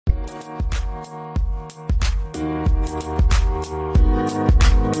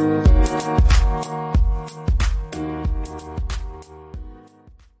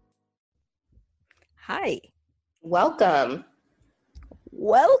Hi. Welcome.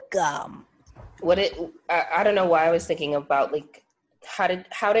 Welcome. I don't know why I was thinking about like how did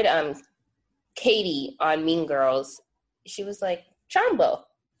Katie on Mean Girls, she was like Jumbo.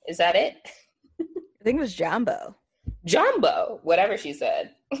 Is that it? I think it was Jumbo. Jumbo, whatever she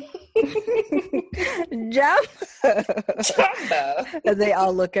said. Jumbo. Jumbo. And they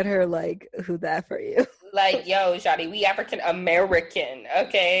all look at her like, who that for you? Like, yo, Shawty, we African American,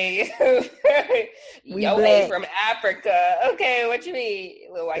 okay? We Yo, black. ain't from Africa. Okay, what you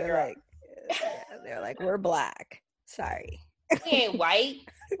mean, little white girl? They're like, we're black. Sorry. We ain't white.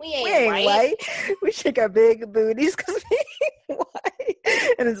 We ain't, We ain't white. white. We shake our big booties because we ain't white.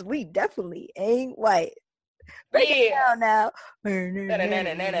 And it's, we definitely ain't white. Break it down now.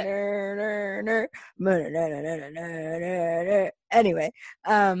 Anyway,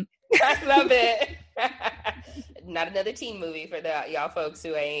 I love it. Not another teen movie for y'all folks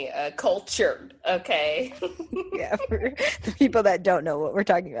who ain't cultured, okay? Yeah, for the people that don't know what we're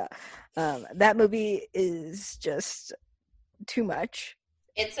talking about. That movie is just too much.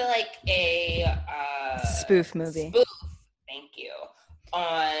 It's like a spoof movie. Spoof, thank you.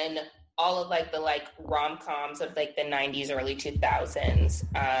 On all of like the like rom-coms of like the 90s, early 2000s.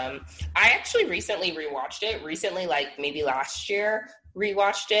 I actually recently rewatched it. Like maybe last year,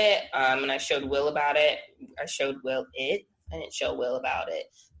 rewatched it. And I showed Will about it. I showed Will it. I didn't show Will about it.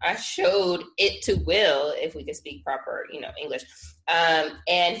 I showed it to Will, if we could speak proper, English.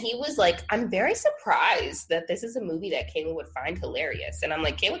 And he was like, I'm very surprised that this is a movie that Kayla would find hilarious. And I'm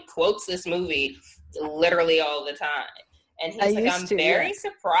like, Kayla quotes this movie literally all the time. And he's like, I'm very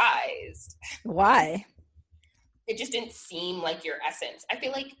surprised. Why? It just didn't seem like your essence. I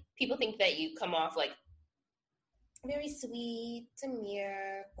feel like people think that you come off like very sweet,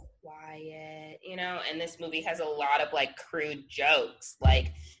 demure, quiet, and this movie has a lot of like crude jokes.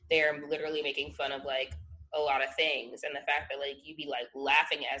 Like they're literally making fun of like a lot of things. And the fact that like you'd be like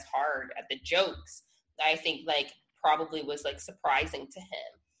laughing as hard at the jokes, I think like probably was like surprising to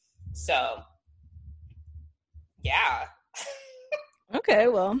him. So yeah. Okay,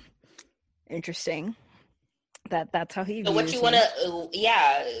 well, interesting. That's how he views what you want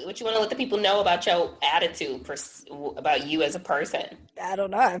to let the people know about your attitude about you as a person? I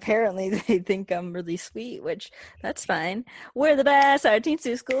don't know. Apparently they think I'm really sweet, which that's fine. We're the best, our team's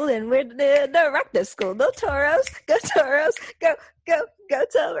to school, and we're the Rector school. Go Toros, go Toros, go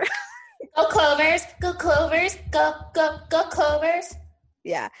Toros. Go Clovers, go Clovers, go Clovers.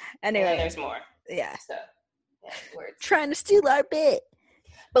 Yeah. Anyway, and then there's more. Yeah. So, words. Trying to steal our bit.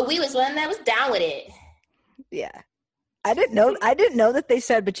 But we was one that was down with it. Yeah. I didn't know that they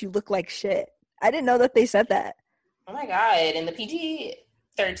said, but you look like shit. I didn't know that they said that. Oh my God. In the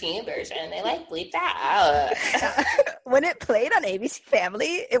PG-13 version, they like bleeped that out. When it played on ABC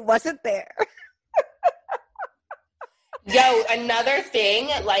Family, it wasn't there. Yo, another thing,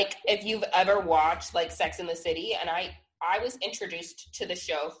 like if you've ever watched like Sex and the City, and I was introduced to the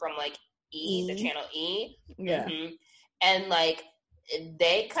show from like the channel E. Yeah. Mm-hmm. And like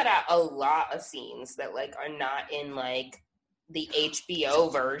they cut out a lot of scenes that like are not in like the HBO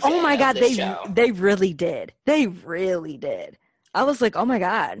version. Oh my God, show. They really did. They really did. I was like, oh my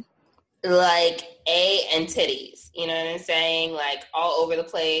God. Like and titties, you know what I'm saying? Like all over the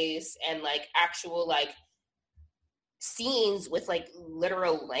place, and like actual like scenes with like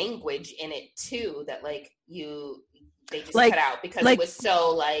literal language in it too that like they just cut out because it was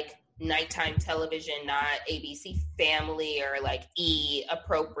so like nighttime television, not ABC Family or like E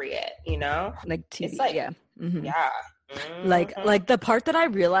appropriate, like TV. It's like, yeah. Mm-hmm. Yeah. Mm-hmm. Like the part that I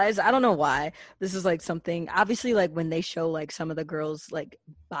realized, I don't know why, this is like something, obviously like when they show like some of the girls like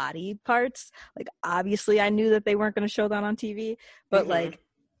body parts, like obviously I knew that they weren't going to show that on TV, but like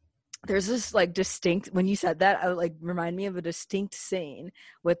there's this like distinct, when you said that, I like remind me of a distinct scene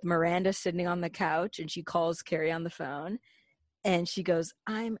with Miranda sitting on the couch and she calls Carrie on the phone and she goes,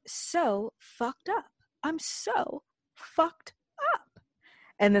 I'm so fucked up. I'm so fucked up.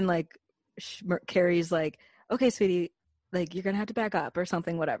 And then like Carrie's like, okay, sweetie, like you're gonna have to back up or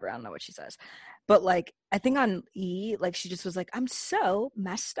something, whatever. I don't know what she says. But like I think on E, like she just was like, I'm so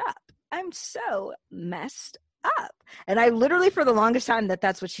messed up. I'm so messed up. And I literally for the longest time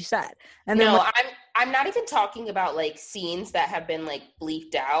that's what she said. And then I'm not even talking about like scenes that have been like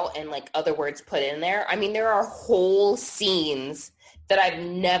bleeped out and like other words put in there. I mean, there are whole scenes that I've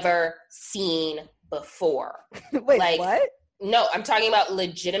never seen before. Wait, like, what? No, I'm talking about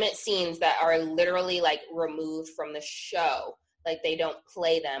legitimate scenes that are literally like removed from the show. Like they don't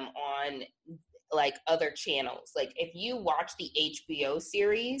play them on like other channels. Like if you watch the HBO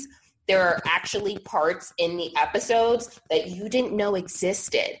series, there are actually parts in the episodes that you didn't know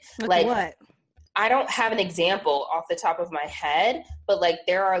existed. Like what? I don't have an example off the top of my head, but like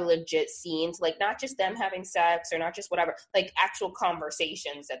there are legit scenes, like not just them having sex or not just whatever, like actual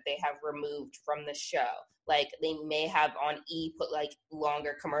conversations that they have removed from the show. Like they may have on E put like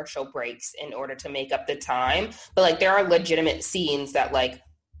longer commercial breaks in order to make up the time, but like there are legitimate scenes that like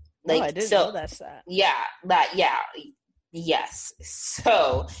I didn't know that's that. Yes.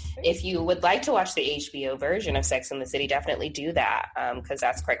 So if you would like to watch the HBO version of Sex and the City, definitely do that because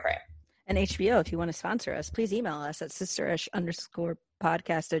that's cray. And HBO, if you want to sponsor us, please email us at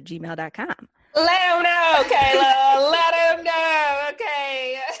sisterish_podcast@gmail.com. Let them know, Kayla. Let them know,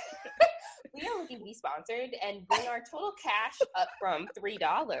 okay? We are looking to be sponsored and bring our total cash up from $3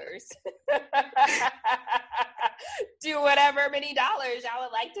 to whatever many dollars y'all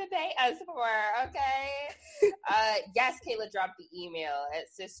would like to pay us for, okay? Yes, Kayla dropped the email at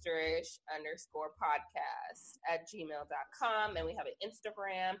sisterish_podcast@gmail.com, and we have an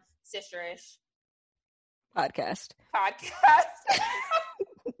Instagram, sisterish podcast.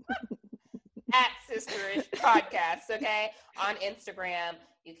 At sisterish podcast, okay? On Instagram,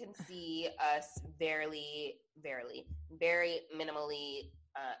 you can see us very minimally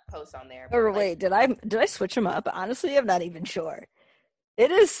post on there. Or wait, did I switch them up? Honestly, I'm not even sure.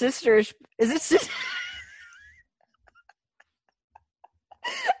 It is sisterish. Is it sister?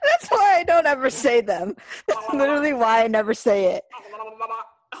 That's why I don't ever say them. That's literally why I never say it.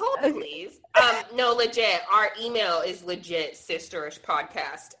 Hold on, please. No, legit. Our email is legit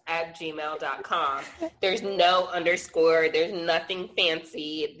sisterishpodcast@gmail.com. There's no underscore. There's nothing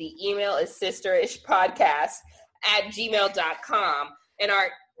fancy. The email is sisterishpodcast@gmail.com. And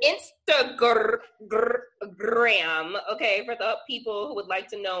our Instagram, okay, for the people who would like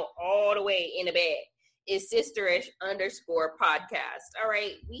to know all the way in the bed, is sisterish_podcast. All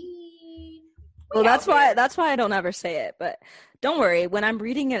right, well, that's why I don't ever say it. But don't worry, when I'm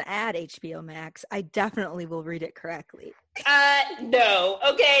reading an ad HBO Max, I definitely will read it correctly. No.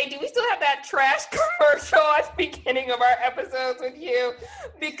 Okay, do we still have that trash commercial at the beginning of our episodes with you?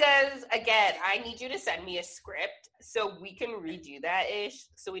 Because again, I need you to send me a script so we can redo that ish,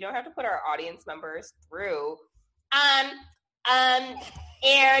 so we don't have to put our audience members through. And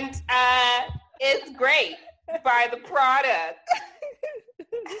it's great. Buy the product.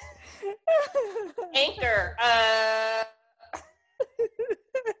 Anchor.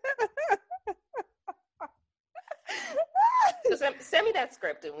 So send me that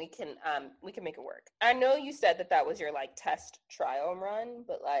script and we can make it work. I know you said that was your like test trial run,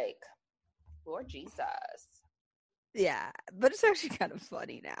 but like, Lord Jesus. Yeah, but it's actually kind of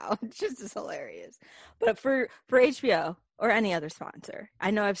funny now. It's just as hilarious. But for HBO or any other sponsor,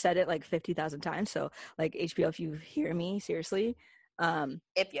 I know I've said it like 50,000 times. So like HBO, if you hear me, seriously.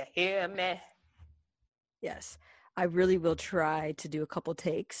 If you hear me. Yes, I really will try to do a couple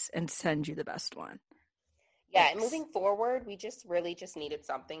takes and send you the best one. Yeah, and moving forward, we just needed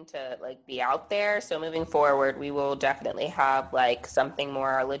something to like be out there. So moving forward, we will definitely have like something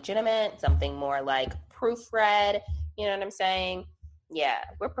more legitimate, something more like proofread. You know what I'm saying? Yeah,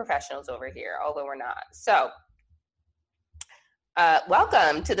 we're professionals over here, although we're not. So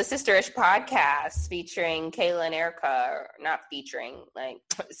welcome to the Sisterish podcast featuring Kayla and Erica, not featuring, like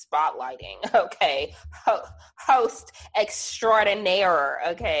spotlighting, okay? Host extraordinaire,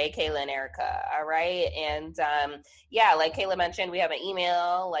 okay? Kayla and Erica, all right? And yeah, like Kayla mentioned, we have an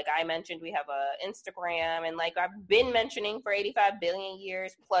email. Like I mentioned, we have a Instagram. And like I've been mentioning for 85 billion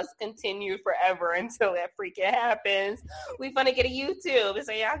years, plus continued forever until that freaking happens. We finna get a YouTube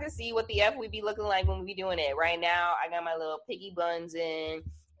so y'all can see what the F we be looking like when we be doing it. Right now, I got my little piggy buns in,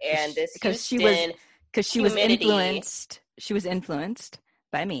 and this because she was influenced. She was influenced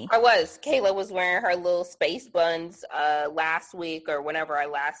by me. Kayla was wearing her little space buns last week or whenever I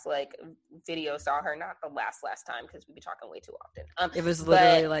last like video saw her. Not the last time because we be talking way too often. It was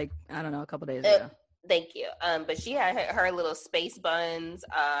literally like I don't know, a couple days ago. Thank you. But she had her little space buns.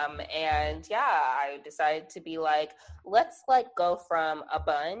 And yeah, I decided to be like, let's like go from a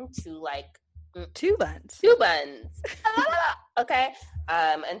bun to like two buns. Okay.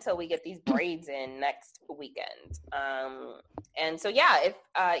 Until we get these braids in next weekend. And so yeah, if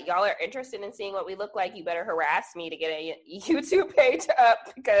y'all are interested in seeing what we look like, you better harass me to get a YouTube page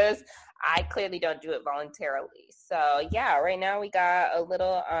up because I clearly don't do it voluntarily. So yeah, right now we got a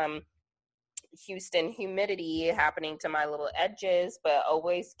little Houston humidity happening to my little edges, but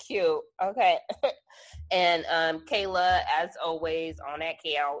always cute. Okay. And Kayla, as always, on that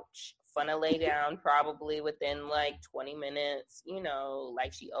couch finna lay down probably within like 20 minutes, you know,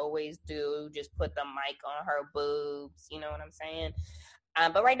 like she always do. Just put the mic on her boobs, you know what I'm saying?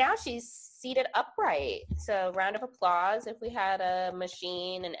 But right now she's seated upright. So round of applause. If we had a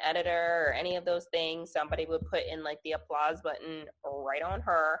machine, an editor, or any of those things, somebody would put in like the applause button right on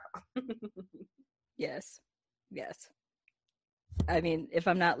her. Yes. I mean, if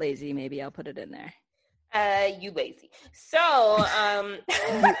I'm not lazy, maybe I'll put it in there. You lazy. So,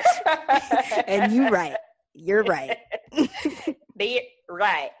 and you right. You're right.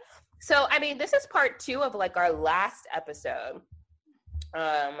 Right. So, I mean, this is part 2 of like our last episode.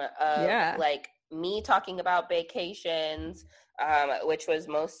 Like me talking about vacations, which was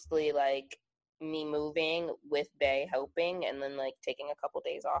mostly like me moving with Bay helping, and then like taking a couple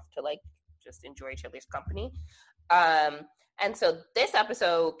days off to like just enjoy each other's company. And so this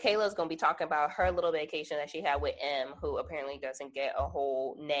episode, Kayla's going to be talking about her little vacation that she had with M, who apparently doesn't get a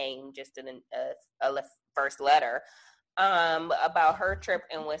whole name, just in a first letter, about her trip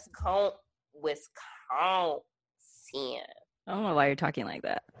in Wisconsin. I don't know why you're talking like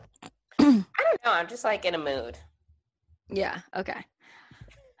that. I don't know. I'm just like in a mood. Yeah. Okay.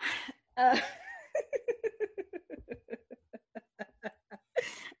 I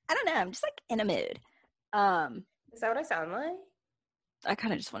don't know. I'm just like in a mood. Is that what I sound like? I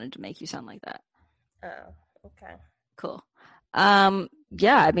kind of just wanted to make you sound like that. Oh, okay. Cool.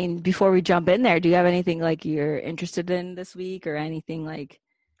 Yeah, I mean, before we jump in there, do you have anything like you're interested in this week, or anything like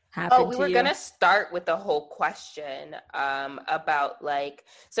happened to you? Oh, we were going to start with the whole question about like,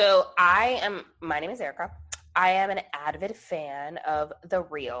 so my name is Erica. I am an avid fan of The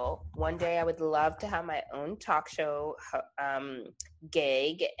Real. One day I would love to have my own talk show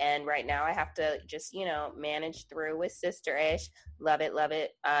gig, and right now I have to just, you know, manage through with Sister-ish. Love it.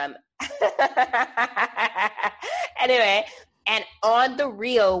 Anyway, and on The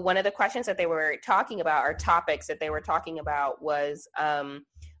Real, one of the questions that they were talking about, or topics that they were talking about, was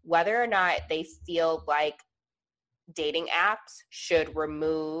whether or not they feel like dating apps should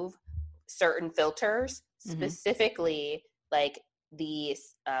remove certain filters, specifically like the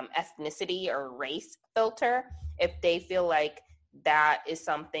ethnicity or race filter, if they feel like that is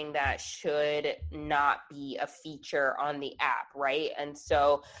something that should not be a feature on the app, right? And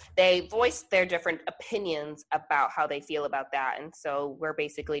so they voiced their different opinions about how they feel about that. And so we're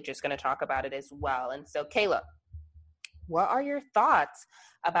basically just going to talk about it as well. And so, Kayla, what are your thoughts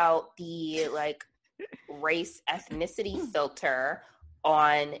about the like race ethnicity filter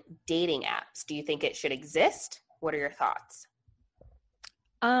on dating apps? Do you think it should exist? What are your thoughts?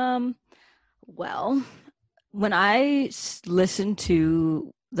 Well, when I listened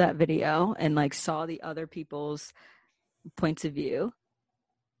to that video and like saw the other people's points of view,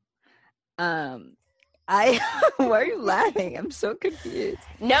 why are you laughing? I'm so confused.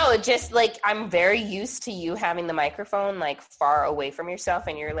 No, just like I'm very used to you having the microphone like far away from yourself,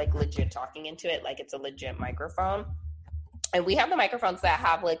 and you're like legit talking into it like it's a legit microphone. And we have the microphones that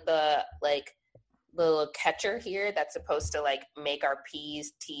have like the little catcher here that's supposed to like make our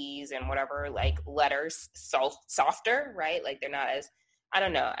P's, T's, and whatever like letters softer, right? Like they're not as, I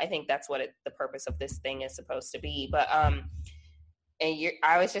don't know. I think that's what the purpose of this thing is supposed to be. But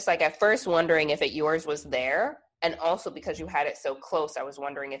I was just like at first wondering if yours was there, and also because you had it so close, I was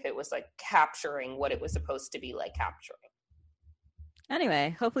wondering if it was like capturing what it was supposed to be like capturing.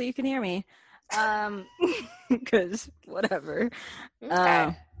 Anyway, hopefully you can hear me. Because whatever.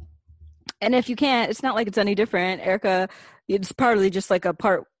 Okay. And if you can't, it's not like it's any different. Erica, it's partly just like a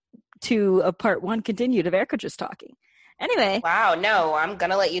part 2 of part 1 continued of Erica just talking. Anyway. Wow, no, I'm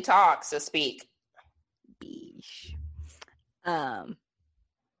gonna let you talk, so speak. Beesh.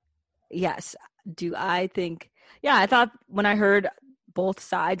 Yes. Do I think, I thought when I heard both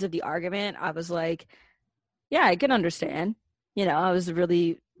sides of the argument, I was like, yeah, I can understand. You know, I was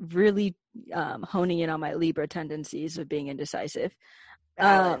really, really honing in on my Libra tendencies of being indecisive.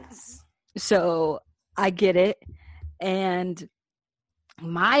 So I get it. And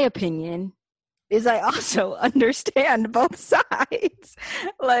my opinion is I also understand both sides.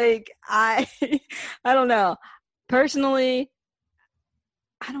 Like, I don't know. Personally,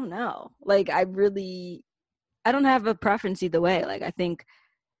 I don't know. Like, I don't have a preference either way. Like, I think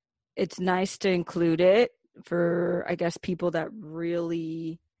it's nice to include it for, I guess, people that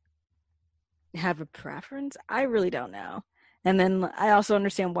really have a preference. I really don't know. And then I also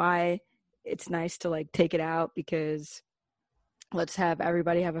understand why it's nice to like take it out, because let's have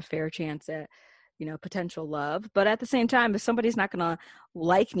everybody have a fair chance at, you know, potential love. But at the same time, if somebody's not going to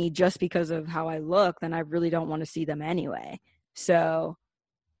like me just because of how I look, then I really don't want to see them anyway. So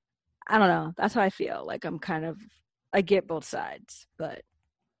I don't know. That's how I feel. Like I get both sides, but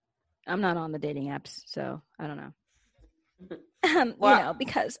I'm not on the dating apps, so I don't know. Well,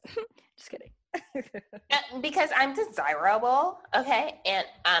 Because just kidding. because I'm desirable, okay, and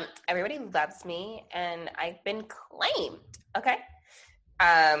everybody loves me, and I've been claimed, okay.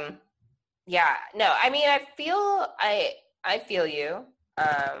 Yeah, no, I mean, I feel you,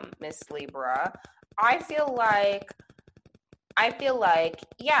 Miss Libra. I feel like,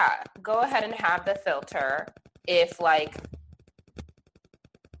 yeah, go ahead and have the filter if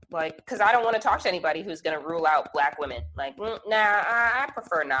because I don't want to talk to anybody who's going to rule out Black women. Like, nah, I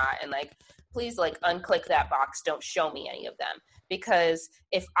prefer not. And please, unclick that box. Don't show me any of them. Because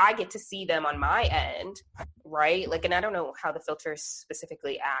if I get to see them on my end, right? And I don't know how the filters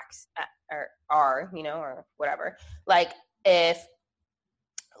specifically are, or whatever. If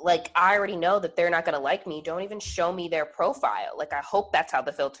I already know that they're not going to like me, don't even show me their profile. I hope that's how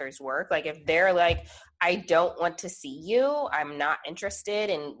the filters work. If they're I don't want to see you, I'm not interested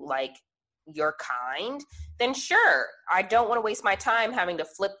in your kind, then sure, I don't want to waste my time having to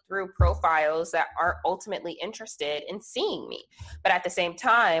flip through profiles that aren't ultimately interested in seeing me. But at the same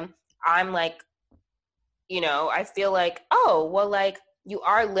time, I'm I feel oh, well, you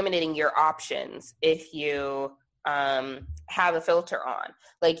are limiting your options if you have a filter on.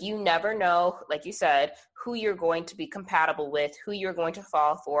 You never know, like you said, who you're going to be compatible with, who you're going to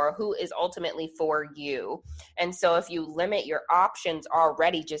fall for, who is ultimately for you. And so if you limit your options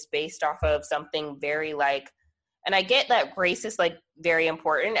already just based off of something very and I get that race is very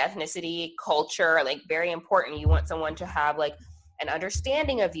important, ethnicity, culture, very important. You want someone to have an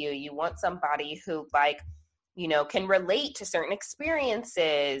understanding of you. You want somebody who can relate to certain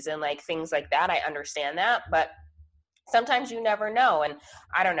experiences and things like that. I understand that, but sometimes you never know. And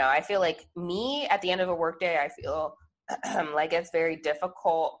I don't know, I feel me at the end of a workday, I feel it's very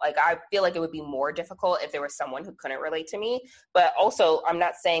difficult. I feel it would be more difficult if there was someone who couldn't relate to me. But also, I'm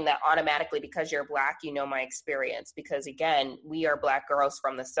not saying that automatically because you're Black, my experience, because again, we are Black girls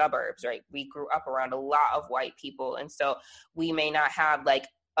from the suburbs, right? We grew up around a lot of white people. And so we may not have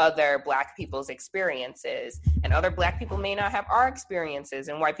other Black people's experiences, and other Black people may not have our experiences,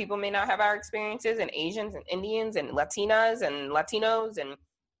 and white people may not have our experiences, and Asians and Indians and Latinas and Latinos and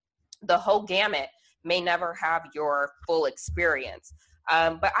the whole gamut may never have your full experience.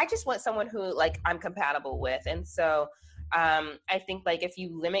 But I just want someone who I'm compatible with. And so I think if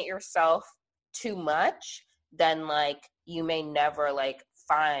you limit yourself too much, then you may never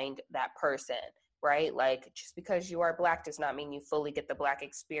find that person. Right? Just because you are Black does not mean you fully get the Black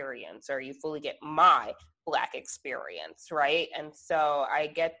experience, or you fully get my Black experience, right? And so I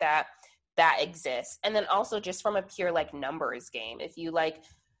get that exists. And then also just from a pure numbers game, if you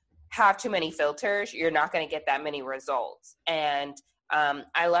have too many filters, you're not going to get that many results. And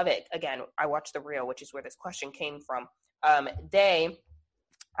I love it. Again, I watched The Real, which is where this question came from. They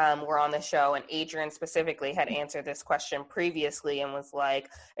were on the show, and Adrian specifically had answered this question previously and was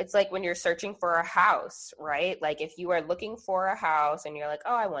it's when you're searching for a house, right? If you are looking for a house and you're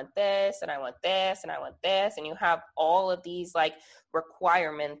oh, I want this and I want this and I want this, and you have all of these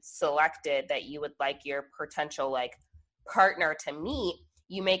requirements selected that you would your potential partner to meet,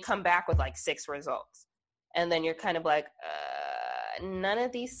 you may come back with 6 results. And then you're kind of none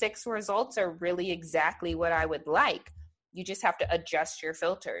of these 6 results are really exactly what I would like. You just have to adjust your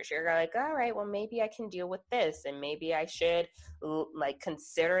filters. You're all right, well, maybe I can deal with this, and maybe I should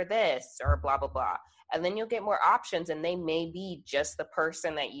consider this, or blah, blah, blah. And then you'll get more options, and they may be just the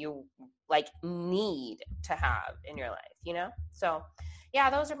person that you need to have in your life, So yeah,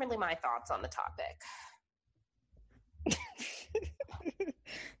 those are really my thoughts on the topic.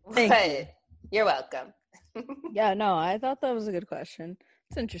 Thank you. You're welcome. Yeah, no, I thought that was a good question.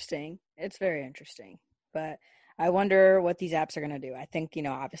 It's interesting. It's very interesting. But I wonder what these apps are going to do. I think,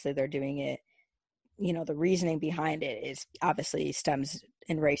 obviously they're doing it, the reasoning behind it is obviously stems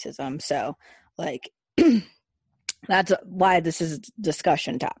in racism. So that's why this is a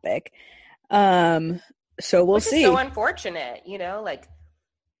discussion topic. So we'll see. It's so unfortunate,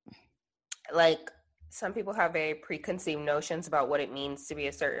 some people have very preconceived notions about what it means to be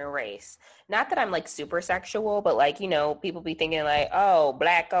a certain race. Not that I'm super sexual, but people be thinking oh,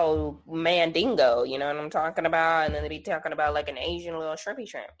 Black old mandingo, you know what I'm talking about? And then they be talking about an Asian little shrimpy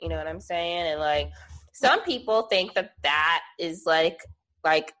shrimp, you know what I'm saying? And some people think that is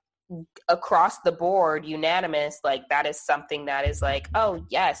across the board, unanimous, that is something that is oh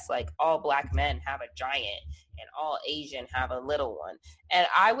yes, all Black men have a giant and all Asian have a little one. And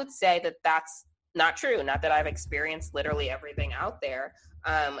I would say that that's not true. Not that I've experienced literally everything out there.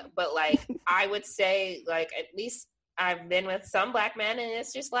 But I would say at least I've been with some Black men, and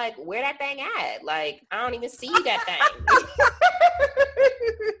it's just where that thing at? I don't even see that thing.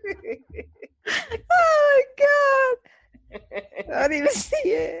 Oh my god! I don't even see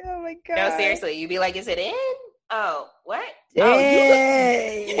it. Oh my god! No, seriously, you'd be like, "Is it in?" Oh, what?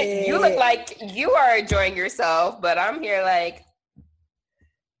 Dang. Oh, you look like you are enjoying yourself, but I'm here like,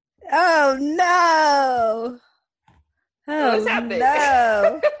 oh no! what's Oh happening?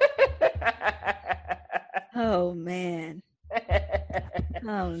 no! Oh man!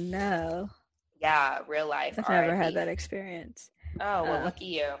 Oh no! Yeah, real life. I've never had RIP. that experience. Oh, well, lucky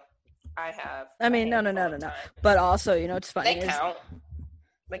you. I have. I mean, no. But also, you know, it's funny. They count.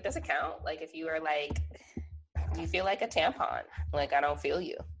 Like, does it count? Like, if you are like, you feel like a tampon. Like, I don't feel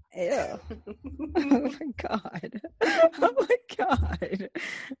you. Ew. Oh my god. Oh my god.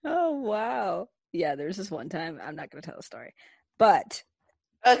 Oh wow. Yeah, there's this one time, I'm not going to tell the story, but.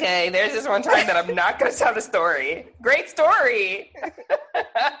 Okay, there's this one time that I'm not going to tell the story. Great story.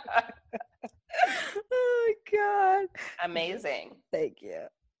 Oh my god. Amazing. Thank you.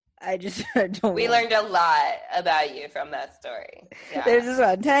 I just don't. We learned a lot about you from that story. Yeah. There's this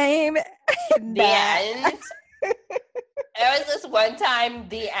one time. The end. There was this one time,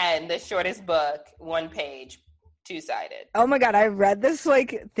 the end, the shortest book, 1 page, 2-sided. Oh my god, I read this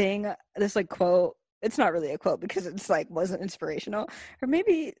like thing, this like quote. It's not really a quote because it's like wasn't inspirational, or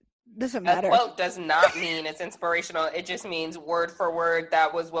maybe doesn't matter. A quote does not mean it's inspirational. It just means word for word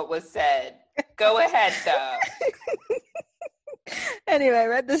that was what was said. Go ahead though. Anyway, I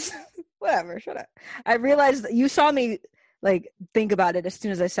read this. Whatever, shut up. I realized that you saw me like think about it as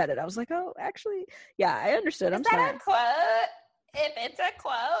soon as I said it. I was like, oh, actually, yeah, I understood. I'm sorry. Is that a quote? If it's a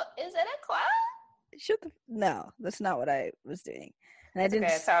quote, is it a quote? No, that's not what I was doing. And I didn't.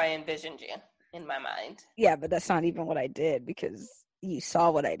 Okay, that's how I envisioned you in my mind. Yeah, but that's not even what I did because you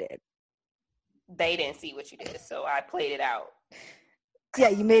saw what I did. They didn't see what you did, so I played it out. Yeah,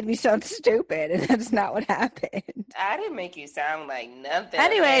 you made me sound stupid, and that's not what happened. I didn't make you sound like nothing.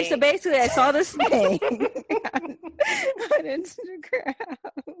 Anyway, so basically, I saw this thing on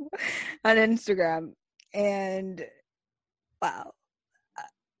Instagram, and wow,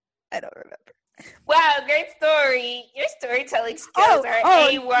 I don't remember. Wow, great story. Your storytelling skills are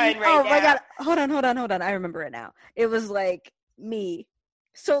A1 right now. Oh my god, hold on. I remember it now. It was like me.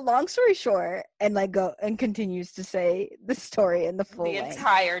 So long story short, and like go and continues to say the story in the full length.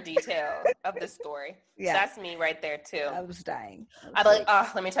 Entire detail of the story. Yeah, that's me right there too. I was dying. I'd be like,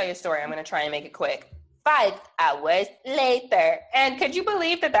 oh, let me tell you a story. I'm gonna try and make it quick. 5 hours later, and could you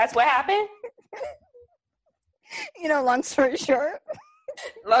believe that that's what happened? You know, long story short.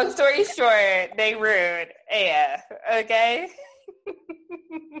 Long story short, they rude. Yeah. Okay.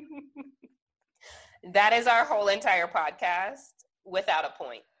 That is our whole entire podcast. Without a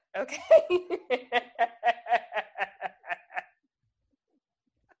point, okay?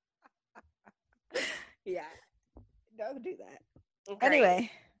 Yeah, don't do that. Great.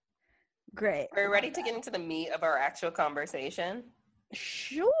 Anyway, great. We're ready to get into the meat of our actual conversation.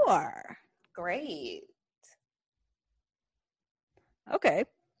 Sure. Great. Okay.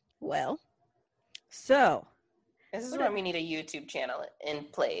 Well, so this is where we need a YouTube channel in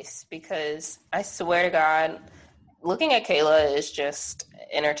place because I swear to God, looking at Kayla is just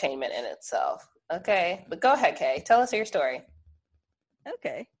entertainment in itself. Okay, but go ahead, Kay. Tell us your story.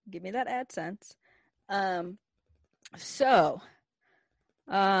 Okay, give me that AdSense.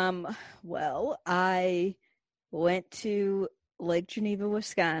 Well, I went to Lake Geneva,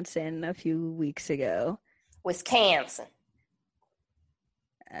 Wisconsin a few weeks ago. Wisconsin.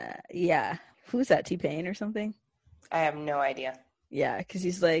 Yeah. Who's that, T-Pain or something? I have no idea. Yeah, because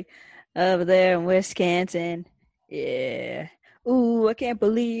he's like, over there in Wisconsin. Yeah. Ooh, I can't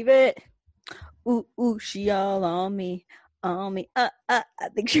believe it. Ooh, she all on me. I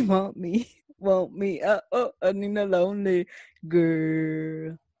think she want me. I need a lonely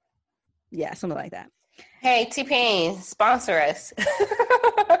girl. Yeah, something like that. Hey, T-Pain, sponsor us.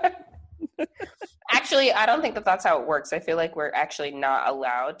 Actually, I don't think that that's how it works. I feel like we're actually not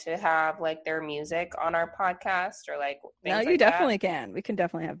allowed to have like their music on our podcast or like things No, you like definitely that. can. We can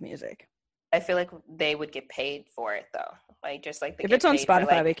definitely have music. I feel like they would get paid for it though. Like just like if it's on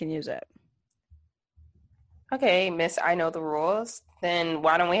Spotify, we can use it. Okay, Miss, I know the rules. Then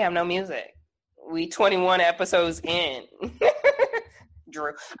why don't we have no music? We 21 episodes in.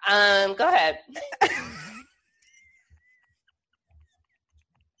 Drew. Go ahead.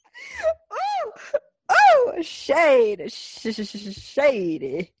 Oh, shade.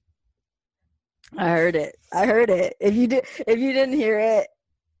 Shady. I heard it. If you didn't hear it,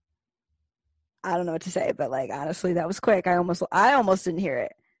 I don't know what to say, but like honestly, that was quick. I almost didn't hear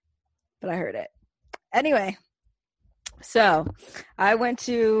it, but I heard it. Anyway, so I went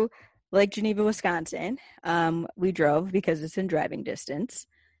to Lake Geneva, Wisconsin. We drove because it's in driving distance.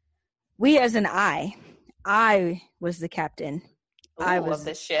 We, as in I was the captain. Ooh, I was of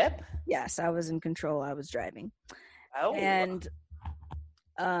the ship. Yes, I was in control. I was driving. Oh, And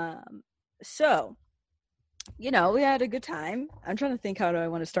so, you know, we had a good time. I'm trying to think, how do I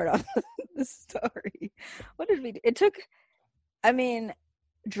want to start off the story? What did we do? It took, I mean,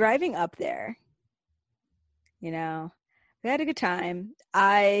 driving up there, you know, we had a good time.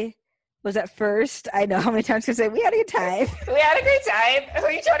 I was at first, I know how many times I can say, we had a good time. we had a great time. Who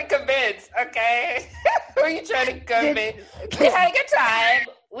are you trying to convince? Okay. Who are you trying to convince? We had a good time.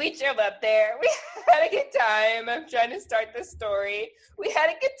 We chilled up there. We had a good time. I'm trying to start the story. We had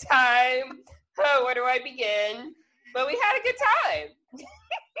a good time. Oh, where do I begin? But we had a good time.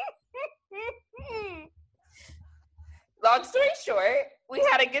 Long story short, we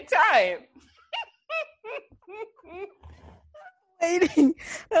had a good time. Waiting.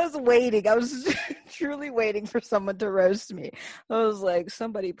 I was waiting. I was truly waiting for someone to roast me. I was like,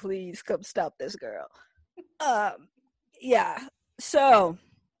 somebody please come stop this girl. Yeah. So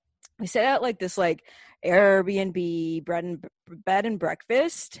we set out like this like Airbnb bed and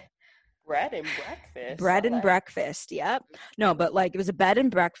breakfast. Bread and breakfast. Bread and breakfast. Yep. No, but like it was a bed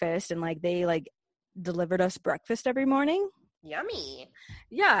and breakfast, and like they like delivered us breakfast every morning. Yummy.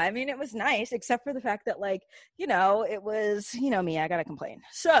 Yeah, I mean, it was nice, except for the fact that, like, you know, it was, you know me, I gotta complain.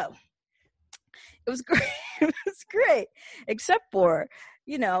 So it was great. It was great, except for,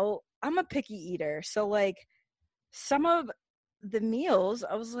 you know, I'm a picky eater. So, like, some of the meals,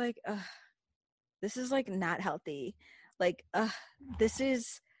 I was like, this is, like, not healthy. Like, this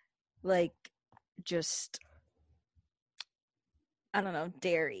is, like, just, I don't know,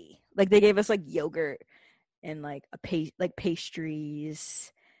 dairy. Like, they gave us, like, yogurt and like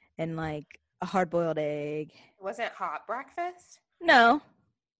pastries and like a hard-boiled egg. Was it hot breakfast? No,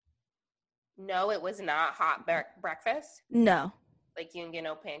 it was not hot breakfast. No. Like you didn't get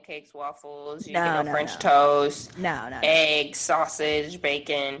no pancakes, waffles. You No, didn't get no, French no. toast. No. Eggs, sausage,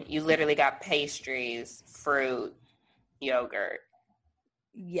 bacon. You literally got pastries, fruit, yogurt.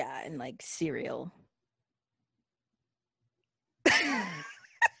 Yeah, and like cereal.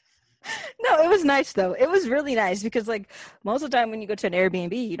 No, it was nice though. It was really nice because like most of the time when you go to an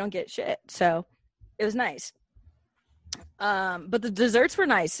Airbnb, you don't get shit. So it was nice. But the desserts were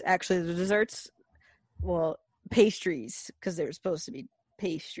nice actually. The desserts, well, pastries, because they were supposed to be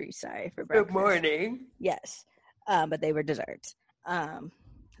pastries, sorry, for breakfast. Good morning. Yes. But they were desserts.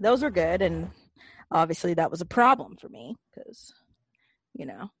 Those were good, and obviously that was a problem for me because, you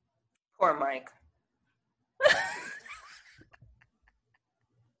know. Poor Mike.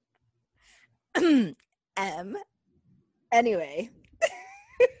 Anyway.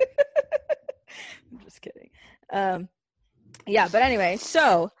 I'm just kidding. Yeah, but anyway,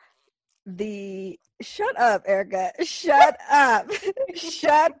 so shut up, Erica. Shut up.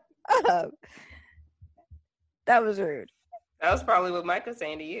 Shut up. That was rude. That was probably what Mike was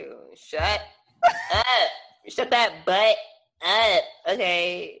saying to you. Shut up. Shut that butt up.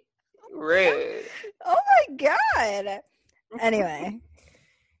 Okay. Rude. Oh my God. Anyway.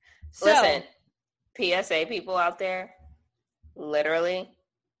 So, listen, PSA people out there, literally,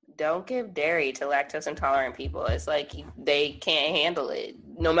 don't give dairy to lactose intolerant people. It's like they can't handle it.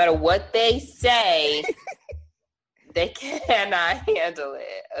 No matter what they say, they cannot handle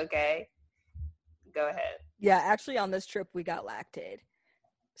it. Okay? Go ahead. Yeah, actually on this trip we got lactaid.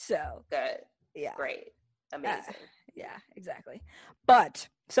 So, good. Yeah. Great. Amazing. Yeah, exactly. But,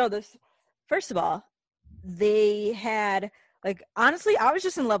 so this, first of all, they had, like, honestly, I was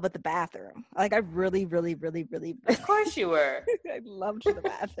just in love with the bathroom. Like, I really, really, really, really. Of course you were. I loved the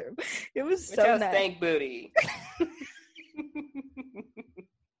bathroom. It was Which so nice. Thank booty.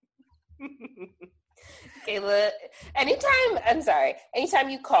 Kayla, anytime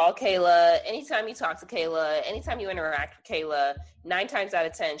you call Kayla, anytime you talk to Kayla, anytime you interact with Kayla, 9 times out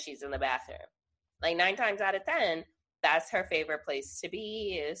of 10, she's in the bathroom. Like 9 times out of 10, that's her favorite place to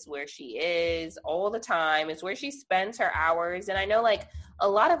be, is where she is all the time. It's where she spends her hours. And I know like a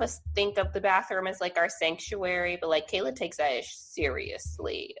lot of us think of the bathroom as like our sanctuary, but like Kayla takes that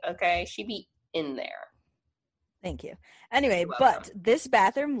seriously. Okay. She be in there. Thank you. Anyway, but this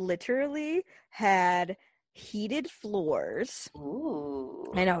bathroom literally had heated floors.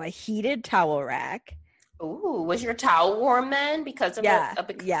 Ooh. I know, a heated towel rack. Ooh, was your towel warm then? Because of yeah.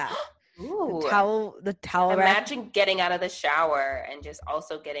 Ooh. The towel rack. Imagine getting out of the shower and just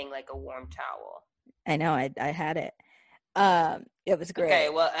also getting like a warm towel. I know, I had it. It was great. Okay,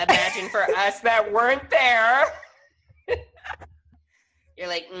 well, imagine for us that weren't there. You're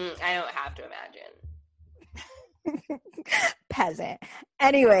like, I don't have to imagine. Peasant.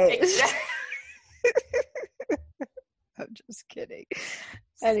 Anyway. Exactly. I'm just kidding.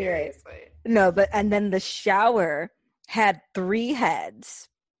 Anyway. Seriously. No, but and then the shower had 3 heads.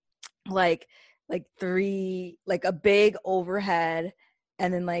 Like 3, like a big overhead,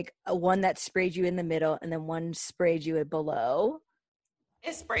 and then like a one that sprayed you in the middle, and then one sprayed you below.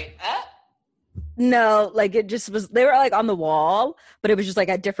 It sprayed up? No, like it just was, they were like on the wall, but it was just like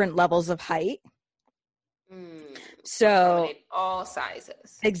at different levels of height. So all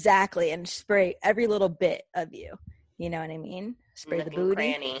sizes. Exactly, and spray every little bit of you. You know what I mean? Spray the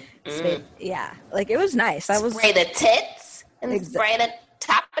booty. Yeah, like it was nice. Spray the tits and spray the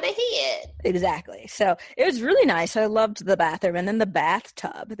top of the head. Exactly. So it was really nice. I loved the bathroom, and then the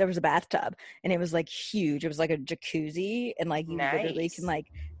bathtub. There was a bathtub, and it was like huge. It was like a jacuzzi, and like you literally can like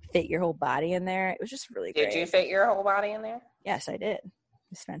fit your whole body in there. It was just really great. Did you fit your whole body in there? Yes, I did.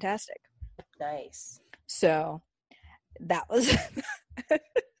 It's fantastic. Nice. So that was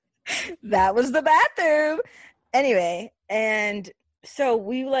that was the bathroom. Anyway, and so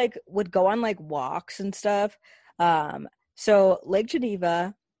we like would go on like walks and stuff. So Lake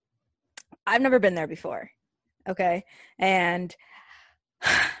Geneva, I've never been there before. Okay. And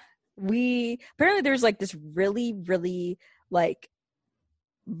apparently there's like this really, really like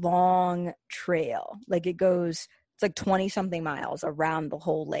long trail. Like it's like 20 something miles around the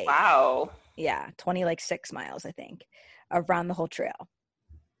whole lake. Wow. Yeah. 6 miles, I think, around the whole trail.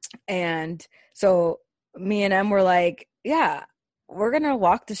 And so me and Em were like, yeah, we're going to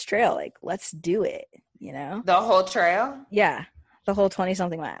walk this trail. Like, let's do it. You know? The whole trail? Yeah. The whole 20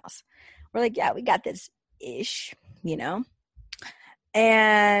 something miles. We're like, yeah, we got this ish, you know?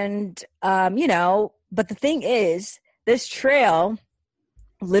 And, you know, but the thing is, this trail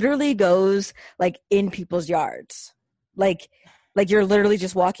literally goes like in people's yards. Like you're literally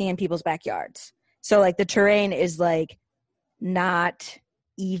just walking in people's backyards. So like the terrain is like not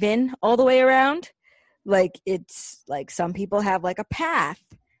even all the way around. Like it's like some people have like a path,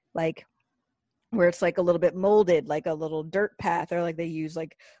 like where it's like a little bit molded, like a little dirt path, or like they use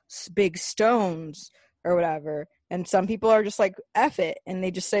like big stones or whatever. And some people are just like, F it. And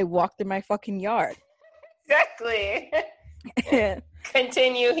they just say, walk through my fucking yard. Exactly.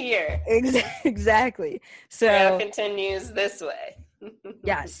 Continue here. Exactly. So trail continues this way.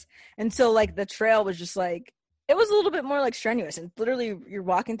 Yes. And so like the trail was just like, it was a little bit more like strenuous, and literally you're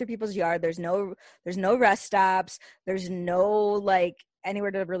walking through people's yard. There's no rest stops. There's no like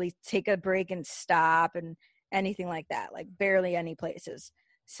anywhere to really take a break and stop and anything like that. Like barely any places.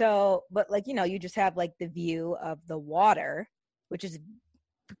 So, but like, you know, you just have like the view of the water, which is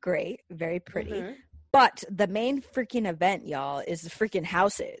great, very pretty. Mm-hmm. But the main freaking event, y'all, is the freaking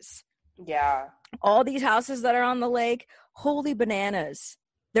houses. Yeah. All these houses that are on the lake, holy bananas.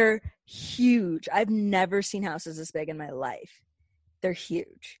 They're huge. I've never seen houses this big in my life. They're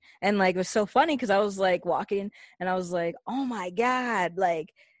huge. And like, it was so funny because I was like walking and I was like, oh my God,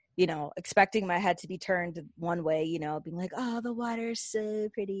 like, you know, expecting my head to be turned one way, you know, being like, oh, the water is so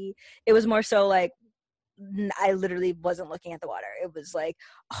pretty. It was more so like, I literally wasn't looking at the water. It was like,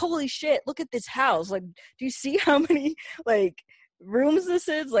 holy shit, look at this house. Like, do you see how many like rooms this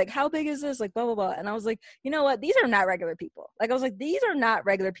is? Like, how big is this? Like, blah, blah, blah. And I was like, you know what? These are not regular people. Like, I was like, these are not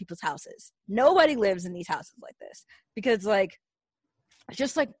regular people's houses. Nobody lives in these houses like this. Because like,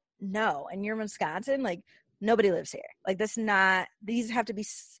 just like, no. And you're in Wisconsin, like, nobody lives here. Like, this is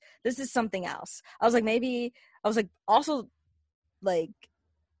something else. I was like, also, like,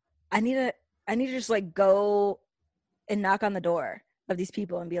 I need to just like go and knock on the door of these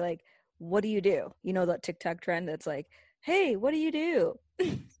people and be like, what do you do? You know, that TikTok trend that's like, hey, what do you do?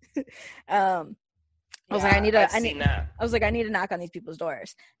 I was like, I need to knock on these people's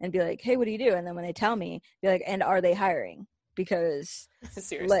doors and be like, hey, what do you do? And then when they tell me, be like, and are they hiring? Because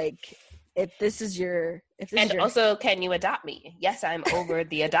like, if this is your also, can you adopt me? Yes, I'm over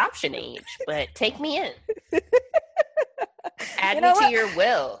the adoption age, but take me in. Add me to your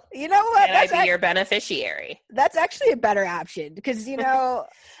will. You know what? Can I be your beneficiary? That's actually a better option because, you know.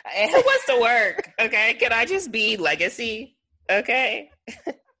 It wants to work, okay? Can I just be legacy, okay?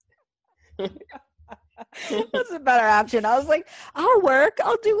 That's a better option. I was like, I'll work.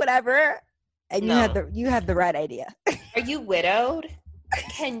 I'll do whatever. And you had the right idea. Are you widowed?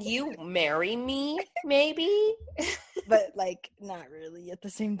 Can you marry me, maybe? But, like, not really at the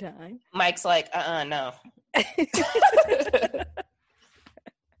same time. Mike's like, no.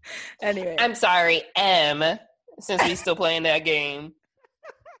 Anyway. I'm sorry, M, since we still playing that game.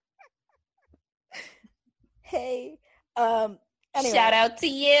 Hey, anyway. Shout out to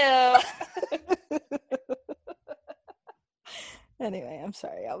you. Anyway, I'm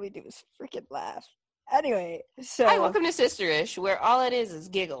sorry. All we do is freaking laugh. Anyway, so hi, welcome to Sisterish, where all it is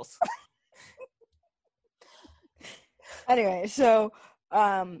giggles. Anyway, so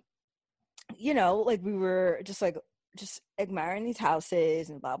you know, like we were just admiring these houses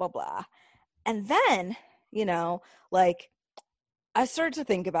and blah blah blah. And then, you know, like I started to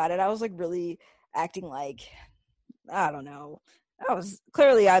think about it. I was like really acting like, I don't know.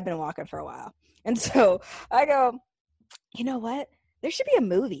 I've been walking for a while. And so I go, you know what? There should be a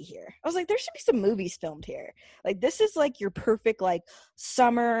movie here. I was like, there should be some movies filmed here. Like, this is like your perfect, like,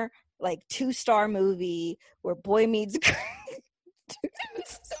 summer, like, 2-star movie where boy meets girl.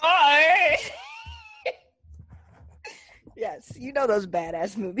 2-star. Yes, you know those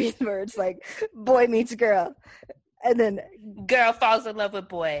badass movies where it's like boy meets girl. And then girl falls in love with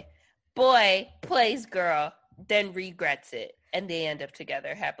boy. Boy plays girl, then regrets it. And they end up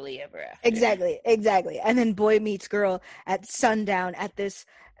together happily ever after. Exactly. And then boy meets girl at sundown at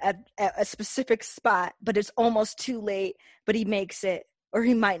a specific spot, but it's almost too late, but he makes it, or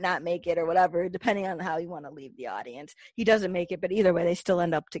he might not make it, or whatever, depending on how you want to leave the audience. He doesn't make it, but either way, they still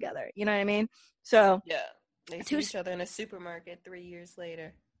end up together. You know what I mean? So yeah, they see each other in a supermarket 3 years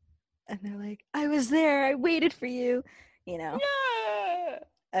later. And they're like, I was there. I waited for you, you know? Yeah.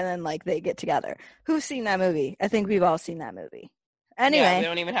 And then, like, they get together. Who's seen that movie? I think we've all seen that movie. Anyway. Yeah, we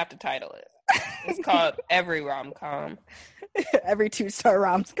don't even have to title it. It's called Every Rom-Com. Every 2-star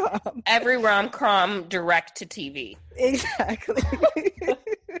rom-com. Every rom-com direct to TV. Exactly.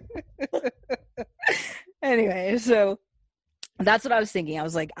 Anyway, so that's what I was thinking. I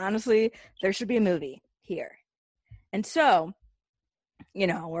was like, honestly, there should be a movie here. And so, you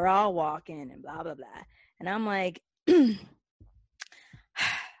know, we're all walking and blah, blah, blah. And I'm like,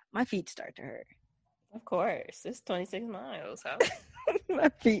 my feet start to hurt. Of course. It's 26 miles. Huh? My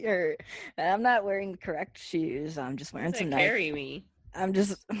feet hurt. And I'm not wearing the correct shoes. I'm just wearing some Nike. Carry me. I'm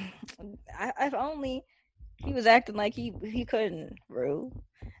just, I've only, he was acting like he couldn't, Rue.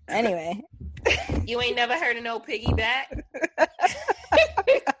 Anyway. You ain't never heard of no piggyback?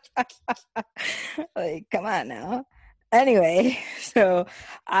 Like, come on now. Anyway, so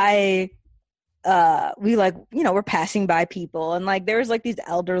we like, you know, we're passing by people, and like there was like these not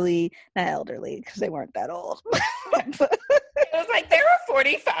elderly because they weren't that old. It was like they were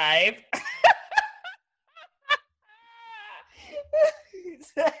 45.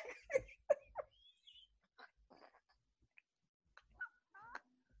 Exactly.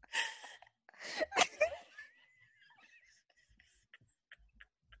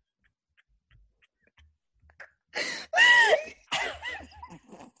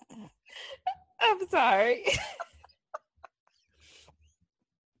 I'm sorry.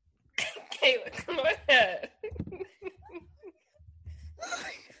 Kayla, come ahead.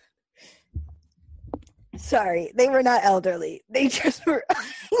 Sorry, they were not elderly. They just were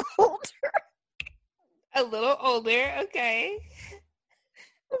older. A little older, okay.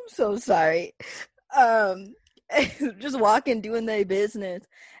 I'm so sorry. Just walking, doing their business.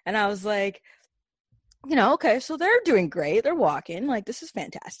 And I was like, you know, okay, so they're doing great. They're walking. Like, this is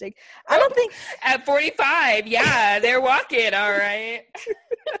fantastic. I don't think... At 45, yeah, they're walking, all right.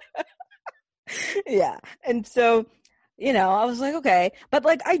 Yeah. And so, you know, I was like, okay. But,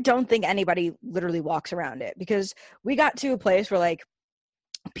 like, I don't think anybody literally walks around it, because we got to a place where, like,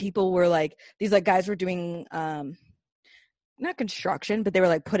 people were, like, these, like, guys were doing... not construction, but they were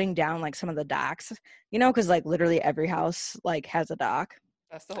like putting down like some of the docks, you know, because like literally every house like has a dock.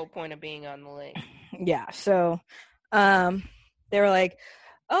 That's the whole point of being on the lake. Yeah. So they were like,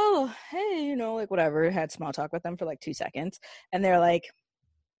 oh, hey, you know, like whatever, had small talk with them for like 2 seconds, and they're like,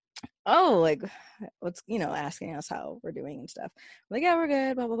 oh, like what's, you know, asking us how we're doing and stuff. I'm like, yeah, we're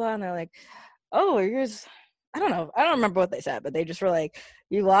good, blah blah blah. And they're like, oh, you're just, I don't know, I don't remember what they said, but they just were like,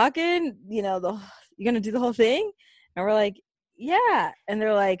 you walking, you know, you're gonna do the whole thing? And we're like, yeah. And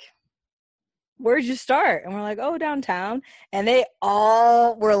they're like, where'd you start? And we're like, oh, downtown. And they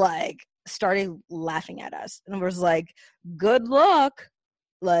all were like started laughing at us, and was like, good luck,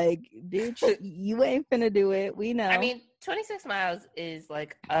 like, bitch, you ain't finna do it, we know. I mean, 26 miles is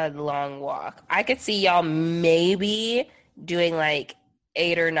like a long walk. I could see y'all maybe doing like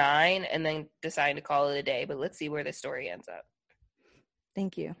 8 or 9 and then deciding to call it a day, but let's see where the story ends up.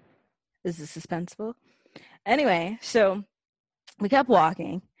 Thank you. Is this suspenseful? Anyway, so we kept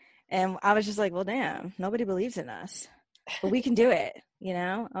walking, and I was just like, well, damn, nobody believes in us, but we can do it, you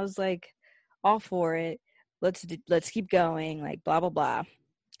know? I was like, all for it. Let's keep going, like, blah, blah, blah.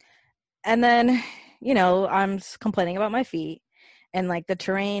 And then, you know, I'm complaining about my feet, and, like, the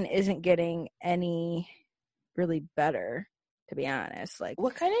terrain isn't getting any really better, to be honest. Like,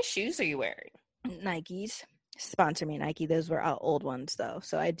 what kind of shoes are you wearing? Nikes. Sponsor me, Nike. Those were old ones, though,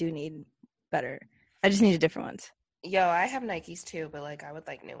 so I do need better I just need different ones. Yo, I have Nikes too, but like I would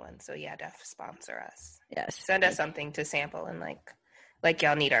like new ones. So yeah, def sponsor us. Yes. Send us something to sample and like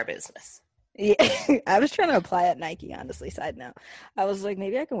y'all need our business. Yeah, I was trying to apply at Nike, honestly, side note. I was like,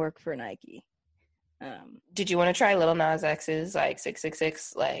 maybe I can work for Nike. Did you want to try Lil Nas X's like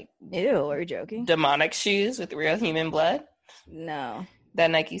 666 like Ew, are you joking? demonic shoes with real human blood No. that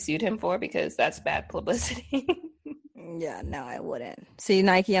Nike sued him for because that's bad publicity? Yeah, no, I wouldn't. See,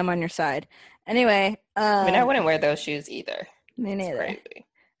 Nike, I'm on your side. Anyway, I mean, I wouldn't wear those shoes either. Me neither. Crazy.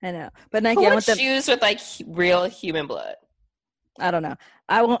 I know, but Nike, Who I would want them. shoes with like real human blood. I don't know.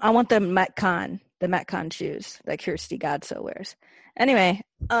 I want the Metcon shoes that Kirsty Godso wears. Anyway,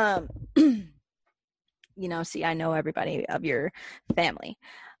 you know, see, I know everybody of your family.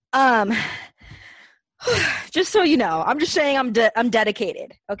 Just so you know, I'm just saying I'm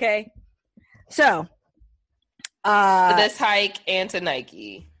dedicated. Okay, so this hike and to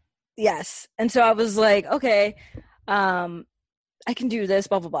Nike. Yes, and so I was like, okay, I can do this,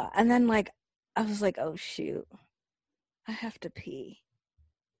 blah blah blah, and then like I was like, oh shoot, I have to pee.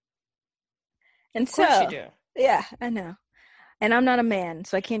 And of course so, you do. Yeah, I know. And I'm not a man,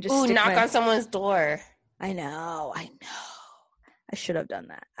 so I can't just knock on someone's door. I know. I should have done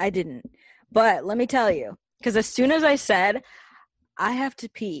that. I didn't. But let me tell you, because as soon as I said, I have to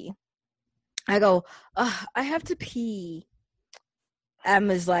pee, I go, I have to pee.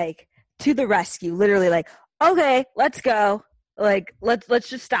 Emma's like, to the rescue, literally like, okay, let's go. Like, let's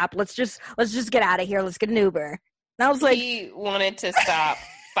just stop. Let's just get out of here. Let's get an Uber. And I was like, he wanted to stop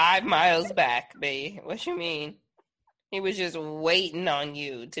 5 miles back, babe. What you mean? He was just waiting on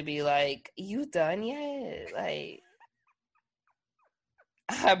you to be like, you done yet? Like,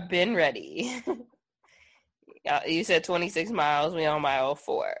 I've been ready. You said 26 miles. We on mile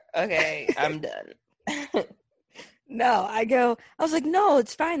 4. Okay, I'm done. No, I was like, no,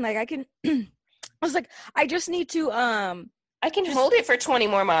 it's fine. Like, I can, I was like, I just need to, I can hold it for 20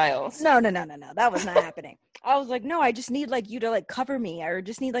 more miles. No. That was not happening. I was like, no, I just need like you to like cover me, or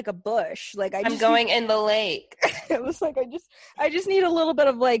just need like a bush. Like I'm going in the lake. It was like I just need a little bit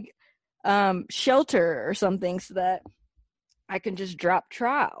of like shelter or something so that I can just drop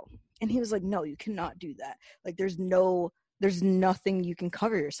trow. And he was like, no, you cannot do that. Like there's nothing you can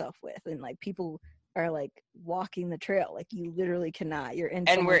cover yourself with, and like people are like walking the trail. Like you literally cannot. You're in,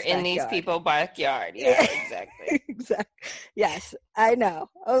 and we're in backyard. These people's backyard. Yeah, exactly. Exactly. Yes, I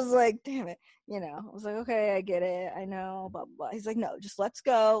know. I was like, damn it. You know, I was like, okay, I get it. I know, blah, blah, blah. He's like, no, just let's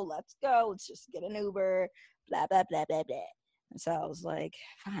go. Let's just get an Uber, blah, blah, blah, blah, blah. And so I was like,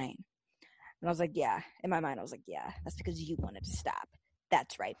 fine. And I was like, yeah. In my mind, I was like, yeah, that's because you wanted to stop.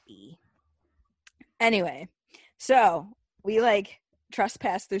 That's right, B. Anyway, so we like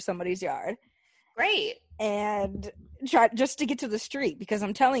trespassed through somebody's yard. Great. And tried just to get to the street, because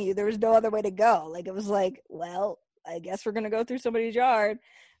I'm telling you, there was no other way to go. Like, it was like, well, I guess we're going to go through somebody's yard.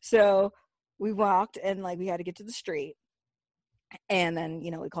 So we walked, and like we had to get to the street. And then, you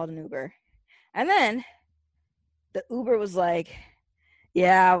know, we called an Uber. And then the Uber was like,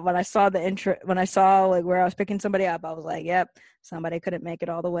 yeah, when I saw like where I was picking somebody up, I was like, yep, somebody couldn't make it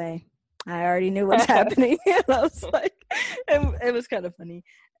all the way. I already knew what's happening. And I was like, it was kind of funny.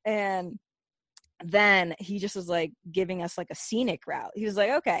 And then he just was like giving us like a scenic route. He was like,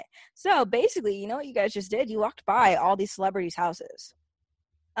 okay, so basically, you know what you guys just did? You walked by all these celebrities' houses.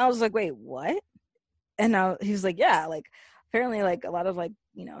 I was like, wait, what? And now he was like, yeah, like apparently like a lot of like,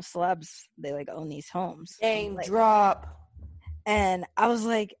 you know, celebs, they like own these homes. Name like, drop. And I was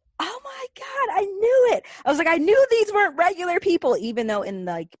like, oh my God, I knew it. I was like, I knew these weren't regular people, even though in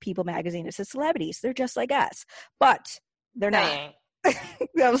like People magazine it says celebrities. They're just like us, but they're not.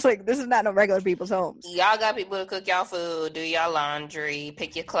 I was like, this is not no regular people's homes. Y'all got people to cook y'all food, do y'all laundry,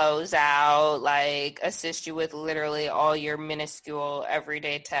 pick your clothes out, like assist you with literally all your minuscule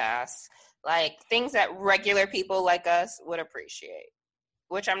everyday tasks, like things that regular people like us would appreciate,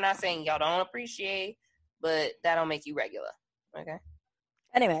 which I'm not saying y'all don't appreciate, but that don't make you regular. Okay.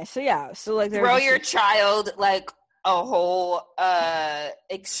 Anyway, so yeah, so like throw your child like a whole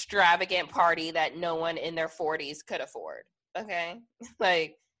extravagant party that no one in their 40s could afford. Okay,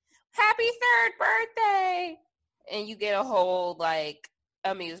 like happy 3rd birthday, and you get a whole like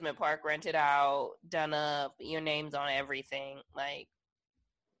amusement park rented out, done up, your name's on everything. Like,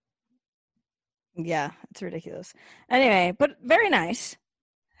 yeah, it's ridiculous. Anyway, but very nice.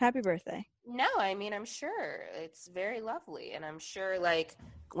 Happy birthday. No, I mean, I'm sure it's very lovely, and I'm sure like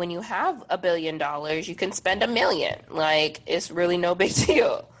when you have $1 billion, you can spend $1 million. Like, it's really no big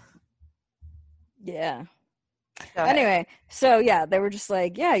deal. Yeah. Anyway, so yeah, they were just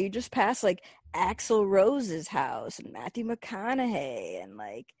like, yeah, you just passed like Axl Rose's house and Matthew McConaughey and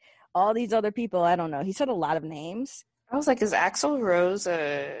like all these other people. I don't know. He said a lot of names. I was like, is Axl Rose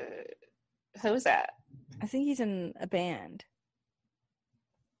who is that? I think he's in a band.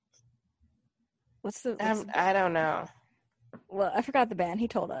 I don't know. Well, I forgot the band. He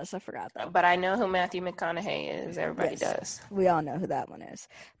told us. I forgot though. But I know who Matthew McConaughey is. Everybody does. We all know who that one is.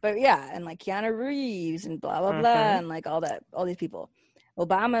 But yeah, and like Keanu Reeves and blah blah blah, and like all these people.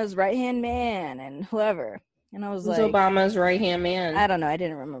 Obama's right hand man and whoever. And I was Who's like, Obama's right hand man? I don't know. I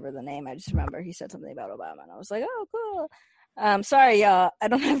didn't remember the name. I just remember he said something about Obama, and I was like, oh, cool. Sorry, y'all. I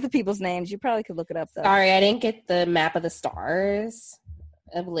don't have the people's names. You probably could look it up though. Sorry, I didn't get the map of the stars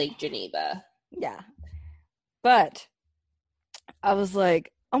of Lake Geneva. Yeah, but I was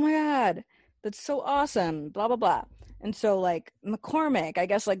like, oh my God, that's so awesome, blah, blah, blah. And so, like, McCormick, I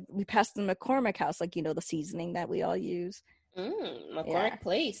guess, like, we passed the McCormick house, like, you know, the seasoning that we all use. McCormick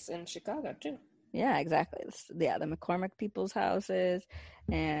Place in Chicago, too. Yeah, exactly. The McCormick people's houses.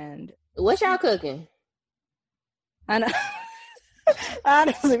 And what y'all cooking? I know.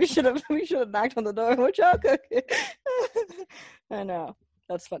 Honestly, we should have knocked on the door. What y'all cooking? I know.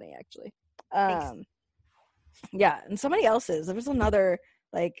 That's funny, actually. Yeah, and somebody else's. There was another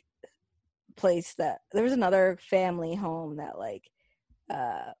like place there was another family home that like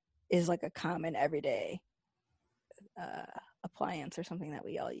is like a common everyday appliance or something that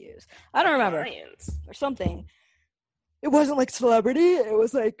we all use. I don't remember. Or something. It wasn't like celebrity. It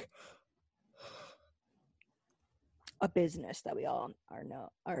was like a business that we all are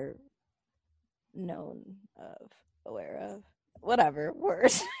known of, aware of. Whatever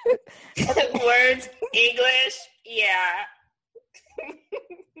words. Words, English, yeah.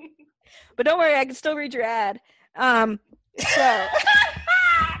 But don't worry, I can still read your ad. So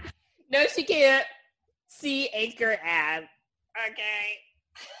no, she can't. See Anchor ad. Okay.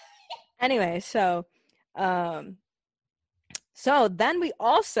 Anyway, so then we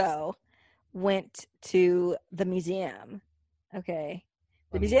also went to the museum. Okay,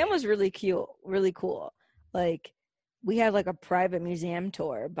 the museum was really cute, really cool. Like, we had like a private museum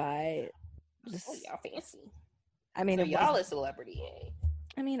tour by this. Oh, y'all fancy. I mean, so y'all a celebrity.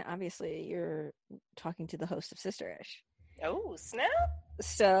 I mean, obviously, you're talking to the host of Sister-ish. Oh, snap.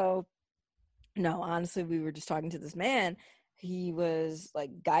 So, no, honestly, we were just talking to this man. He was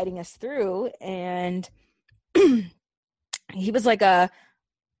like guiding us through, and he was like a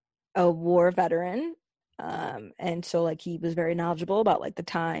war veteran. And so like he was very knowledgeable about like the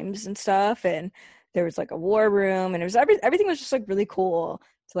times and stuff, and there was like a war room, and it was everything was just like really cool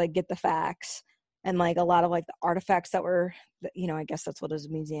to like get the facts, and like a lot of like the artifacts that were, you know, I guess that's what a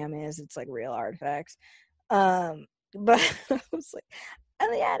museum is. It's like real artifacts. But I was like,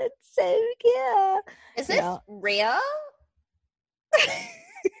 oh yeah, it's so cute. Is this real?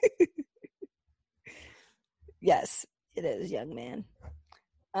 Yes, it is, young man.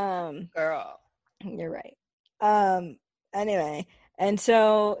 Girl, you're right. Anyway, and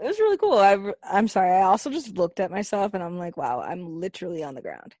so it was really cool. I'm sorry. I also just looked at myself and I'm like, wow, I'm literally on the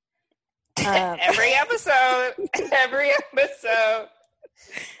ground. Every episode.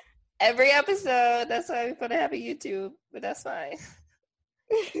 That's why we put it have a YouTube, but that's fine.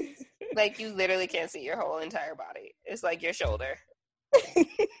 Like, you literally can't see your whole entire body. It's like your shoulder.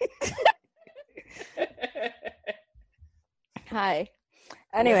 Hi.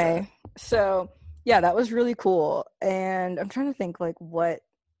 Anyway, so yeah, that was really cool. And I'm trying to think, like, what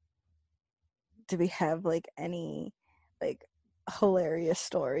do we have, like, any like hilarious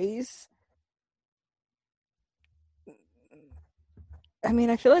stories? I mean,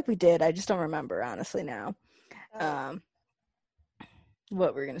 I feel like we did. I just don't remember, honestly, now.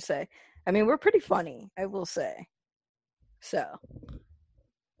 What we're gonna say. I mean, we're pretty funny, I will say. So,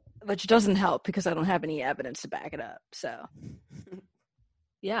 which doesn't help because I don't have any evidence to back it up. So,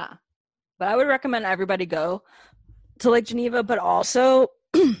 yeah. But I would recommend everybody go to Lake Geneva, but also,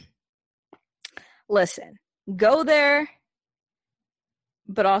 listen, go there,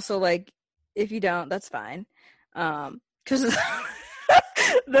 but also, like, if you don't, that's fine. Because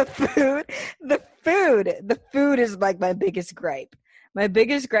the food is like my biggest gripe. My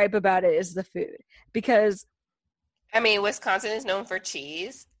biggest gripe about it is the food, because I mean, Wisconsin is known for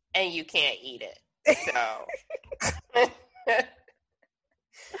cheese and you can't eat it. So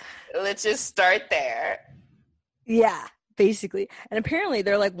let's just start there. Yeah, basically. And apparently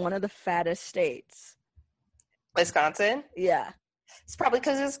they're like one of the fattest states. Wisconsin? Yeah. It's probably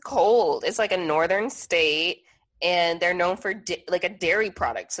because it's cold. It's like a northern state, and they're known for like a dairy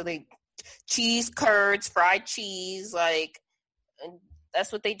product. So they cheese curds, fried cheese, like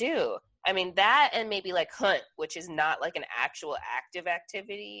that's what they do. I mean, that and maybe like hunt, which is not like an actual active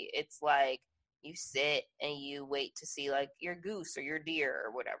activity. It's like you sit and you wait to see like your goose or your deer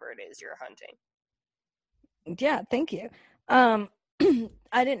or whatever it is you're hunting. Yeah, thank you. I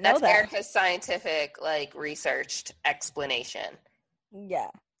didn't know That's that. Erica's scientific, like, researched explanation.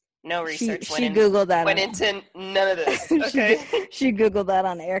 Yeah. No research She Googled that. Went into none of this. Okay. she Googled that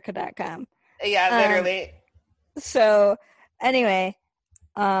on Erica.com. Yeah, literally. So anyway,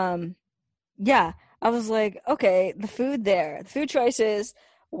 yeah, I was like, okay, the food choices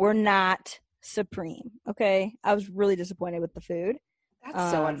were not supreme. Okay. I was really disappointed with the food.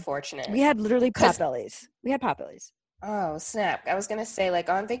 That's so unfortunate. We had literally Potbellies. Oh, snap. I was going to say, like,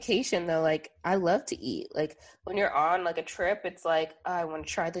 on vacation, though, like, I love to eat. Like, when you're on, like, a trip, it's like, oh, I want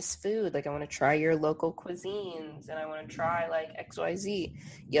to try this food. Like, I want to try your local cuisines, and I want to try, like, XYZ.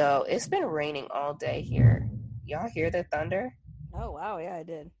 Yo, it's been raining all day here. Y'all hear the thunder? Oh, wow. Yeah, I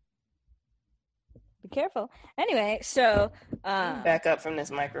did. Be careful. Anyway, so... back up from this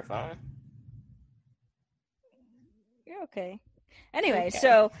microphone. You're okay. Anyway,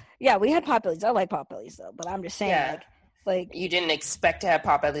 so, yeah, we had Potbellies. I like Potbellies, though, but I'm just saying, like... You didn't expect to have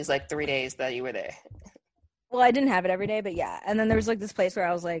Potbellies, like, 3 days that you were there. Well, I didn't have it every day, but yeah. And then there was, like, this place where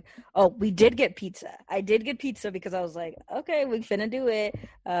I was like, oh, we did get pizza. I did get pizza because I was like, okay, we finna do it.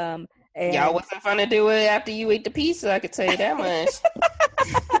 And... Y'all wasn't fun to do it after you ate the pizza, I could tell you that much.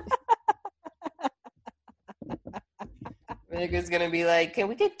 Nigga's gonna be like, can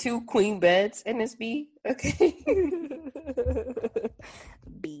we get 2 queen beds in this B? Okay.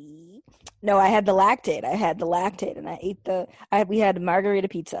 B. No, I had the lactate. And I ate we had margarita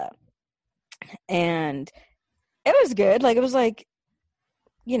pizza. And it was good. Like, it was like,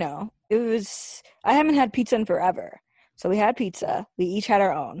 you know, I haven't had pizza in forever. So we had pizza. We each had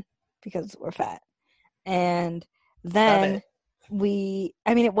our own because we're fat. And then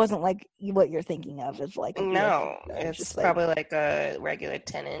it wasn't like what you're thinking of. It's like, no, it's just probably like a regular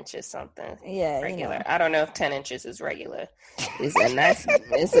 10 inches something. Yeah. Regular. You know. I don't know if 10 inches is regular. It's a nice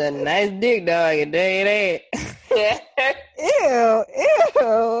dick, dog. You dig that? Ew.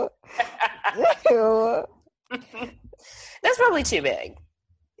 That's probably too big.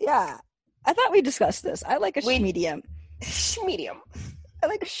 Yeah. I thought we discussed this. I like a schmedium. Schmedium. I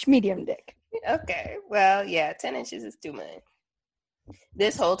like a schmedium dick. Okay. Well, yeah, 10 inches is too much.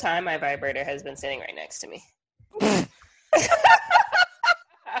 This whole time, my vibrator has been sitting right next to me.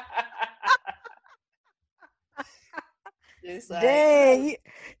 Like, dang,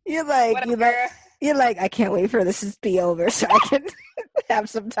 you're like, I can't wait for this to be over so I can have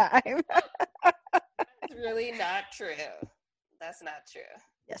some time. It's really not true. That's not true.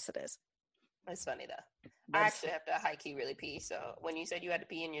 Yes, it is. It's funny though. I actually have to high key really pee. So when you said you had to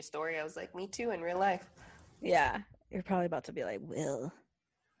pee in your story, I was like, me too in real life. Yeah, you're probably about to be like, Will.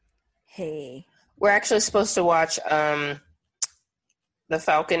 Hey. We're actually supposed to watch The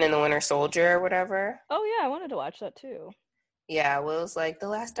Falcon and the Winter Soldier or whatever. Oh yeah, I wanted to watch that too. Yeah, Will's like, the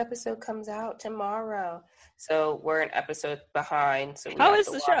last episode comes out tomorrow. So we're an episode behind. So how is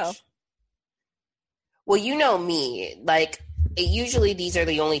the show? Well, you know me. Like, usually these are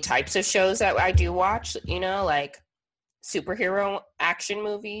the only types of shows that I do watch, you know, like superhero action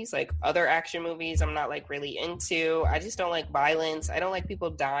movies, like other action movies I'm not like really into. I just don't like violence. I don't like people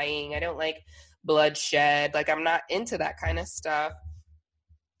dying. I don't like bloodshed. Like, I'm not into that kind of stuff.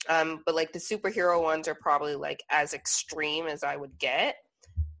 But like the superhero ones are probably like as extreme as I would get.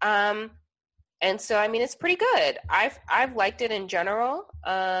 And so, I mean, it's pretty good. I've liked it in general.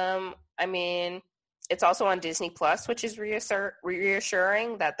 I mean, it's also on Disney Plus, which is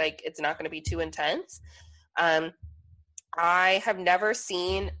reassuring that like it's not going to be too intense. I have never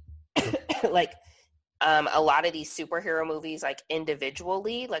seen like a lot of these superhero movies like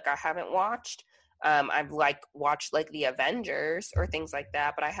individually. Like, I haven't watched. I've like watched like the Avengers or things like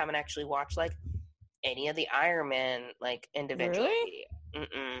that, but I haven't actually watched like any of the Iron Man like individually. Really?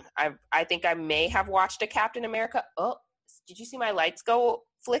 I think I may have watched a Captain America. Oh, did you see my lights go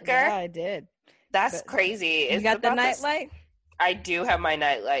flicker? Yeah, I did. That's crazy. You got the night light? I do have my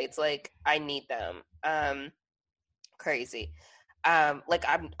night lights. Like, I need them. Crazy. Like,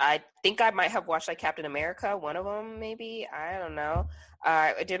 I think I might have watched like Captain America, one of them maybe. I don't know.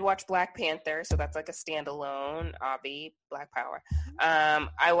 I did watch Black Panther, so that's like a standalone. Obvi, Black Power.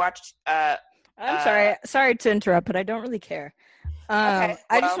 I watched. I'm sorry to interrupt, but I don't really care. Okay,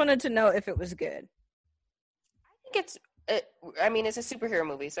 I just wanted to know if it was good. I think it's a superhero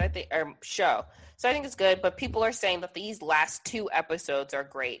movie, so I think, or show. So I think it's good, but people are saying that these last 2 episodes are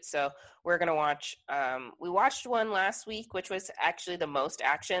great. So we're going to watch, we watched one last week, which was actually the most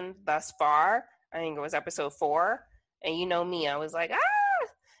action thus far. I think it was episode 4. And you know me, I was like, ah!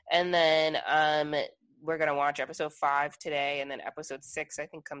 And then we're going to watch episode 5 today, and then episode 6, I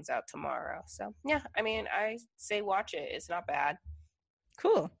think, comes out tomorrow. So, yeah, I mean, I say watch it. It's not bad.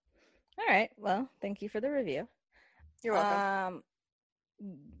 Cool. All right. Well, thank you for the review. You're welcome.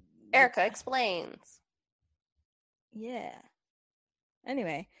 Erica explains. Yeah.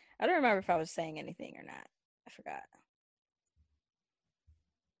 Anyway, I don't remember if I was saying anything or not. I forgot.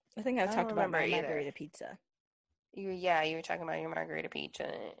 I think I talked about my margarita pizza. You were talking about your margarita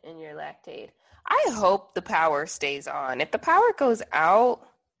pizza and your Lactaid. I hope the power stays on. If the power goes out...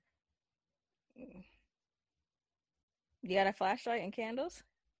 You got a flashlight and candles?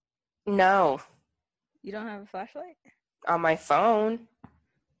 No. You don't have a flashlight? On my phone.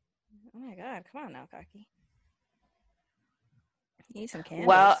 Oh my God, come on now, Cocky. You need some candles.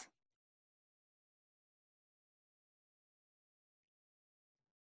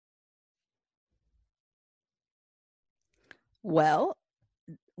 Well,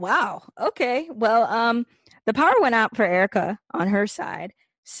 wow. Okay. Well, the power went out for Erica on her side.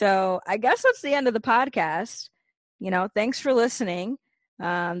 So I guess that's the end of the podcast. Thanks for listening.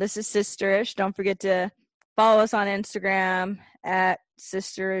 This is Sisterish. Don't forget to follow us on Instagram at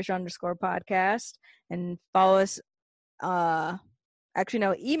sisterish_podcast and follow us.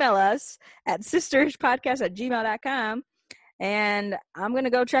 Email us at sisterishpodcast@gmail.com. And I'm going to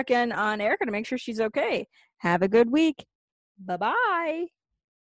go check in on Erica to make sure she's okay. Have a good week. Bye-bye.